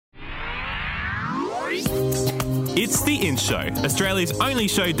It's The In Show, Australia's only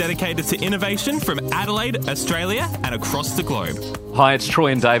show dedicated to innovation from Adelaide, Australia and across the globe. Hi, it's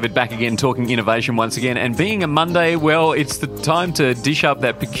Troy and David back again talking innovation once again. And being a Monday, well, it's the time to dish up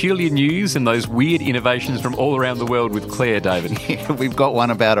that peculiar news and those weird innovations from all around the world with Claire, David. Yeah, we've got one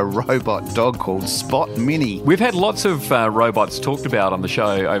about a robot dog called Spot Mini. We've had lots of robots talked about on the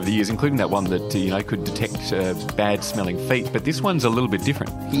show over the years, including that one that could detect bad-smelling feet. But this one's a little bit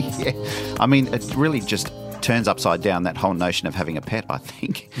different. Yeah, I mean, it really just turns upside down that whole notion of having a pet, I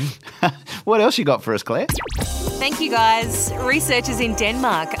think. What else you got for us, Claire? Thank you, guys. Researchers in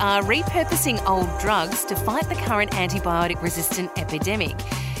Denmark are repurposing old drugs to fight the current antibiotic-resistant epidemic.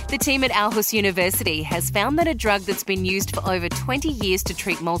 The team at Aarhus University has found that a drug that's been used for over 20 years to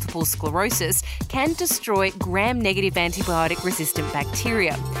treat multiple sclerosis can destroy gram-negative antibiotic-resistant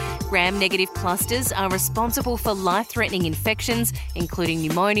bacteria. Gram-negative clusters are responsible for life-threatening infections, including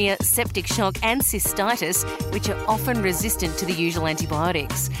pneumonia, septic shock and cystitis, which are often resistant to the usual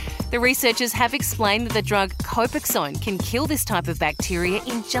antibiotics. The researchers have explained that the drug Copaxone can kill this type of bacteria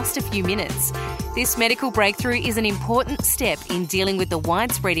in just a few minutes. This medical breakthrough is an important step in dealing with the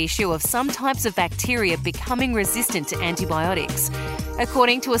widespread issue of some types of bacteria becoming resistant to antibiotics.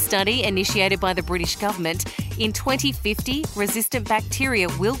 According to a study initiated by the British government, in 2050, resistant bacteria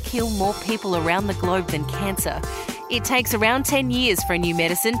will kill more people around the globe than cancer. It takes around 10 years for a new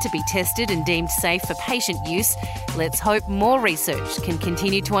medicine to be tested and deemed safe for patient use. Let's hope more research can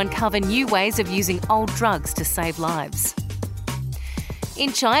continue to uncover new ways of using old drugs to save lives.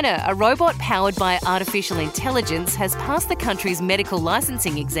 In China, a robot powered by artificial intelligence has passed the country's medical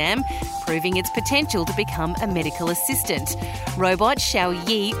licensing exam, proving its potential to become a medical assistant. Robot Xiao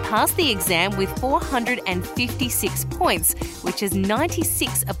Yi passed the exam with 456 points, which is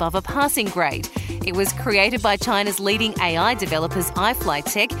 96 above a passing grade. It was created by China's leading AI developers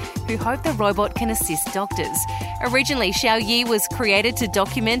iFlyTek, who hope the robot can assist doctors. Originally, Xiao Yi was created to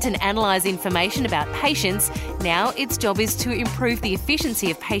document and analyse information about patients. Now its job is to improve the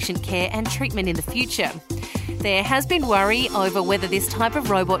efficiency of patient care and treatment in the future. There has been worry over whether this type of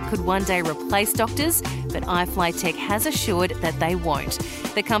robot could one day replace doctors, but iFlyTek has assured that they won't.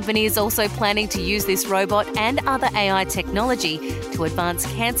 The company is also planning to use this robot and other AI technology to advance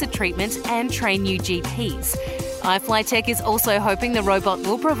cancer treatment and train new GPs. iFlyTek is also hoping the robot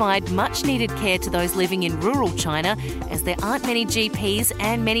will provide much-needed care to those living in rural China, as there aren't many GPs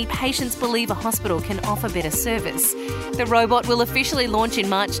and many patients believe a hospital can offer better service. The robot will officially launch in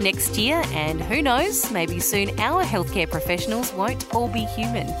March next year, and who knows, maybe soon our healthcare professionals won't all be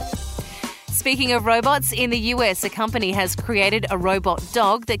human. Speaking of robots, in the US, a company has created a robot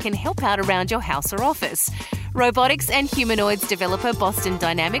dog that can help out around your house or office. Robotics and humanoids developer Boston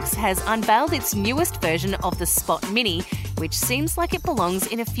Dynamics has unveiled its newest version of the Spot Mini, which seems like it belongs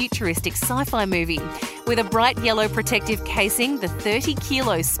in a futuristic sci-fi movie. With a bright yellow protective casing, the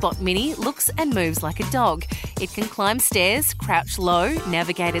 30-kilo Spot Mini looks and moves like a dog. It can climb stairs, crouch low,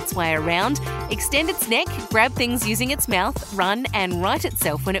 navigate its way around, extend its neck, grab things using its mouth, run and right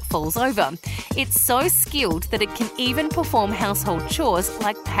itself when it falls over. It's so skilled that it can even perform household chores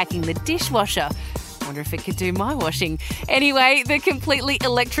like packing the dishwasher. Wonder if it could do my washing. Anyway, the completely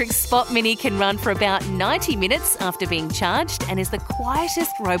electric Spot Mini can run for about 90 minutes after being charged and is the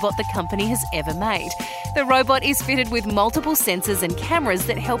quietest robot the company has ever made. The robot is fitted with multiple sensors and cameras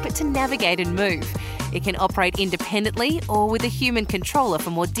that help it to navigate and move. It can operate independently or with a human controller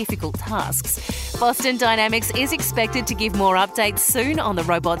for more difficult tasks. Boston Dynamics is expected to give more updates soon on the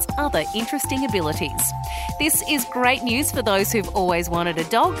robot's other interesting abilities. This is great news for those who've always wanted a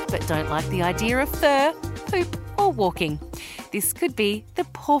dog but don't like the idea of fur, poop or walking. This could be the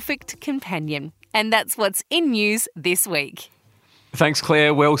perfect companion. And that's what's in news this week. Thanks,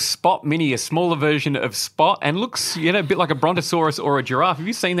 Claire. Well, Spot Mini, a smaller version of Spot, and looks, a bit like a brontosaurus or a giraffe. Have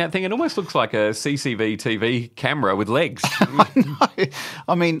you seen that thing? It almost looks like a CCTV TV camera with legs.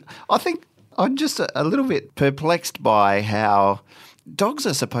 I mean, I think I'm just a little bit perplexed by how dogs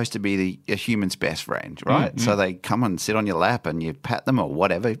are supposed to be a human's best friend, right? So they come and sit on your lap and you pat them or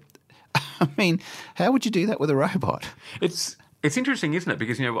whatever. I mean, how would you do that with a robot? It's interesting, isn't it?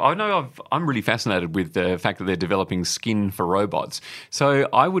 Because, I know I'm really fascinated with the fact that they're developing skin for robots. So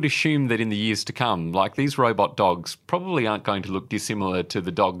I would assume that in the years to come, like these robot dogs probably aren't going to look dissimilar to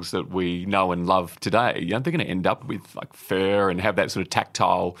the dogs that we know and love today. They're going to end up with like fur and have that sort of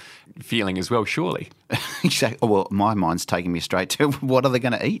tactile feeling as well, surely. Exactly. Well, my mind's taking me straight to what are they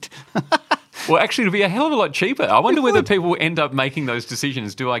going to eat? Well, actually, it'll be a hell of a lot cheaper. I wonder whether people end up making those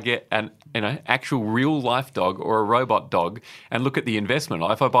decisions. Do I get an actual real life dog or a robot dog, and look at the investment?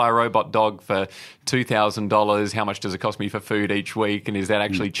 If I buy a robot dog for $2,000, how much does it cost me for food each week? And is that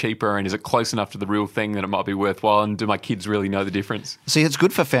actually cheaper? And is it close enough to the real thing that it might be worthwhile? And do my kids really know the difference? See, it's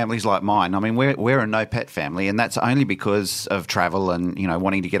good for families like mine. I mean, we're a no pet family, and that's only because of travel and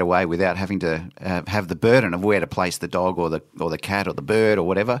wanting to get away without having to have the burden of where to place the dog or the cat or the bird or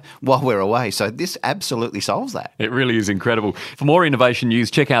whatever while we're away. So this absolutely solves that. It really is incredible. For more innovation news,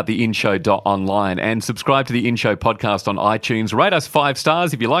 check out theinshow.online and subscribe to the In Show podcast on iTunes. Rate us 5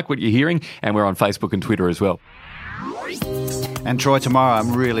 stars if you like what you're hearing, and we're on Facebook and Twitter as well. And Troy, tomorrow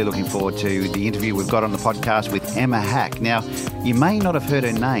I'm really looking forward to the interview we've got on the podcast with Emma Hack. Now, you may not have heard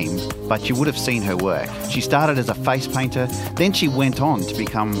her name, but you would have seen her work. She started as a face painter, then she went on to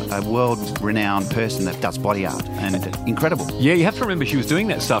become a world-renowned person that does body art, and incredible. Yeah, you have to remember she was doing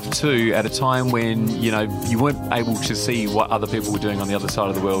that stuff too at a time when, you weren't able to see what other people were doing on the other side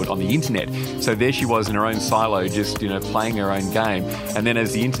of the world on the internet. So there she was in her own silo, just, playing her own game. And then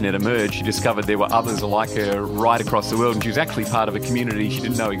as the internet emerged, she discovered there were others like her right across the world, and she was actually part of a community she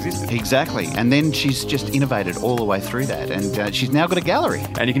didn't know existed. Exactly. And then she's just innovated all the way through that, and she's now got a gallery.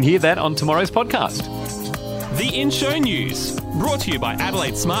 And you can hear that on tomorrow's podcast. The In Show News, brought to you by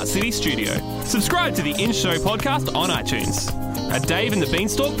Adelaide Smart City Studio. Subscribe to the In Show podcast on iTunes. A Dave and the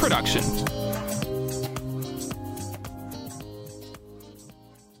Beanstalk production.